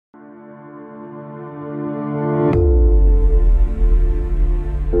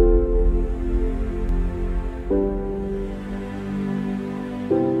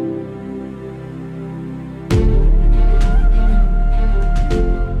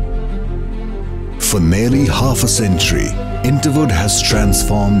For nearly half a century, Interwood has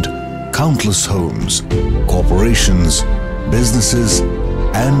transformed countless homes, corporations, businesses,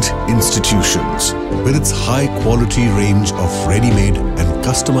 and institutions with its high-quality range of ready-made and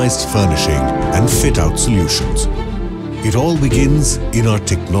customized furnishing and fit-out solutions. It all begins in our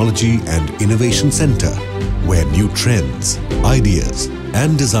Technology and Innovation Center, where new trends, ideas,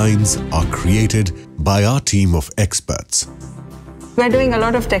 and designs are created by our team of experts. We're doing a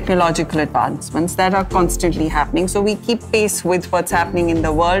lot of technological advancements that are constantly happening, so we keep pace with what's happening in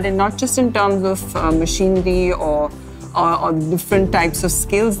the world, and not just in terms of machinery or different types of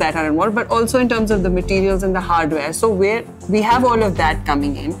skills that are involved, but also in terms of the materials and the hardware. So we have all of that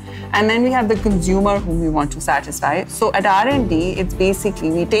coming in, and then we have the consumer whom we want to satisfy. So at R&D, it's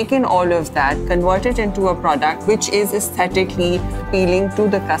basically we take in all of that, convert it into a product which is aesthetically appealing to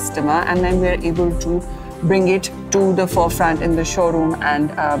the customer, and then we're able to bring it to the forefront in the showroom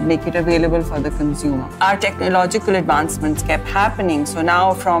and make it available for the consumer. Our technological advancements kept happening. So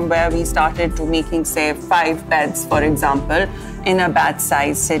now from where we started to making, say, 5 beds, for example, in a batch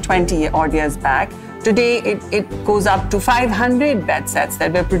size, say 20 odd years back, today it goes up to 500 bed sets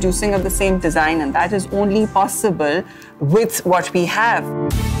that we're producing of the same design, and that is only possible with what we have.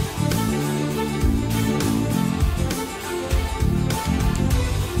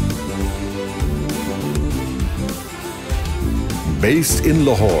 Based in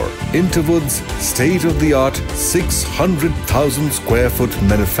Lahore, Interwood's state-of-the-art 600,000 square foot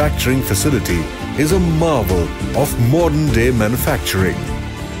manufacturing facility is a marvel of modern-day manufacturing.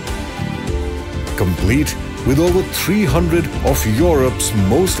 Complete with over 300 of Europe's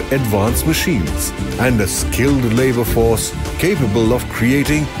most advanced machines and a skilled labor force capable of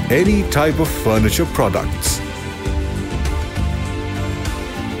creating any type of furniture products.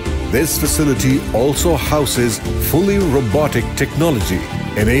 This facility also houses fully robotic technology,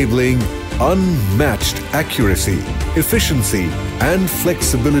 enabling unmatched accuracy, efficiency, and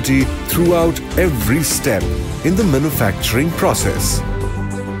flexibility throughout every step in the manufacturing process.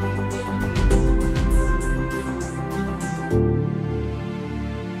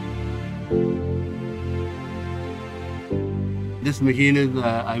 This machine is,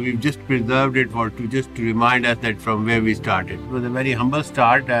 we've just preserved it to remind us that from where we started. It was a very humble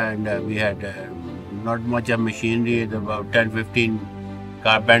start, and we had not much of machinery. It's about 10-15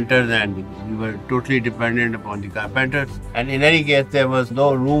 carpenters, and we were totally dependent upon the carpenters. And in any case, there was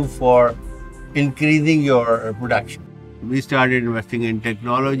no room for increasing your production. We started investing in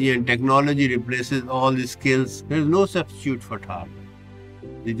technology, and technology replaces all the skills. There is no substitute for hard work.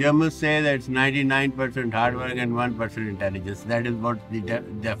 The Germans say that it's 99% hard work and 1% intelligence. That is what the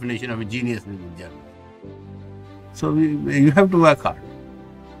definition of a genius is in German. So you have to work hard.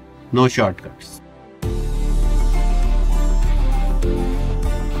 No shortcuts.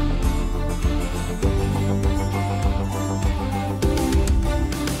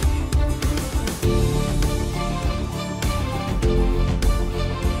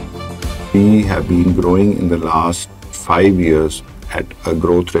 We have been growing in the last 5 years at a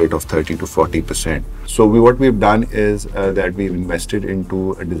growth rate of 30 to 40%. So what we've done is that we've invested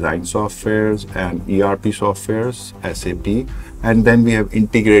into design softwares and ERP softwares, SAP, and then we have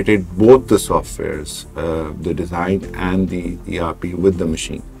integrated both the softwares, the design and the ERP with the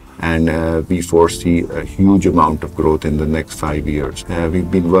machine. And we foresee a huge amount of growth in the next 5 years. We've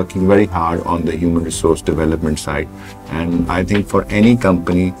been working very hard on the human resource development side. And I think for any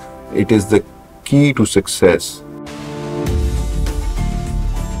company, it is the key to success.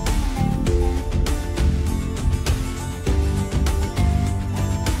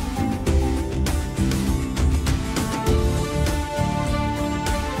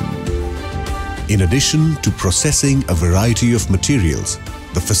 In addition to processing a variety of materials,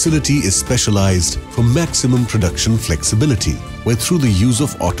 the facility is specialized for maximum production flexibility, where through the use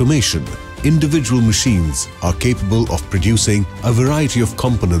of automation, individual machines are capable of producing a variety of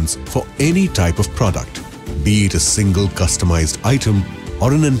components for any type of product, be it a single customized item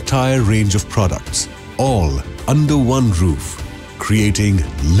or an entire range of products, all under one roof, creating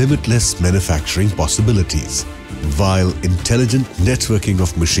limitless manufacturing possibilities. While intelligent networking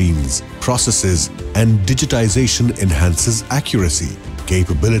of machines, processes, and digitization enhances accuracy,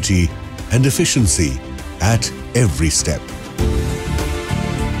 capability, and efficiency at every step.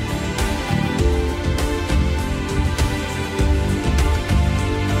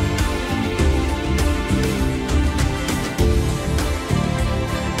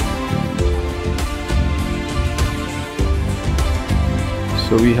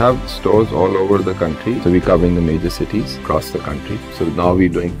 So we have stores all over the country. So we're covering the major cities across the country. So now we're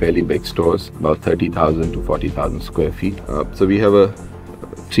doing fairly big stores, about 30,000 to 40,000 square feet. So we have a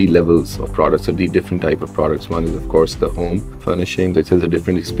three levels of products, or the different type of products. One is, of course, the home furnishing, which has a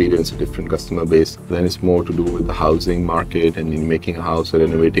different experience, a different customer base. Then it's more to do with the housing market, and in making a house or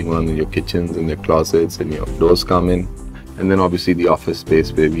renovating one, and your kitchens and your closets and your doors come in. And then obviously the office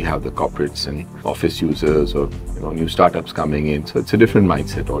space, where we have the corporates and office users, or new startups coming in. So it's a different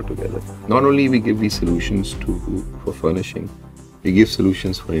mindset altogether. Not only we give these solutions for furnishing, we give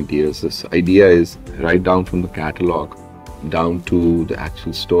solutions for interiors. This idea is right down from the catalog down to the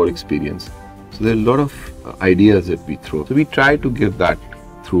actual store experience. So there are a lot of ideas that we throw. So we try to give that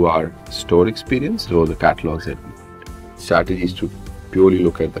through our store experience or the catalogs that we strategies to purely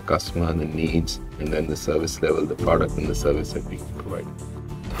look at the customer and the needs, and then the service level, the product and the service that we can provide.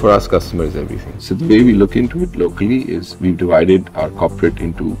 For us, customer is everything. So the way we look into it locally is we've divided our corporate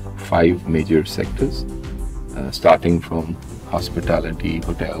into 5 major sectors, starting from hospitality,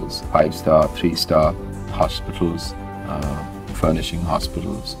 hotels, 5-star, 3-star, hospitals, furnishing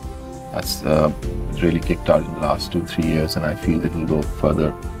hospitals. That's really kicked out in the last 2-3 years, and I feel it will go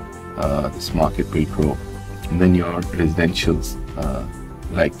further. This market will grow. And then your residentials,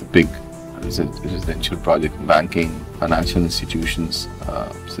 like the big residential project, banking, financial institutions.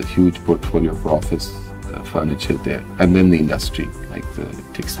 It's a huge portfolio for office furniture there. And then the industry, like the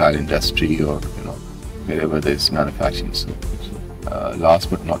textile industry, or wherever there's manufacturing. So last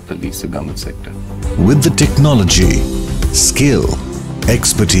but not the least, the government sector. With the technology, skill,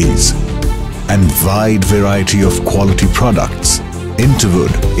 expertise, and wide variety of quality products,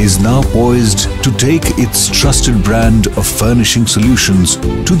 Interwood is now poised to take its trusted brand of furnishing solutions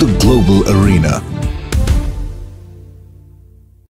to the global arena.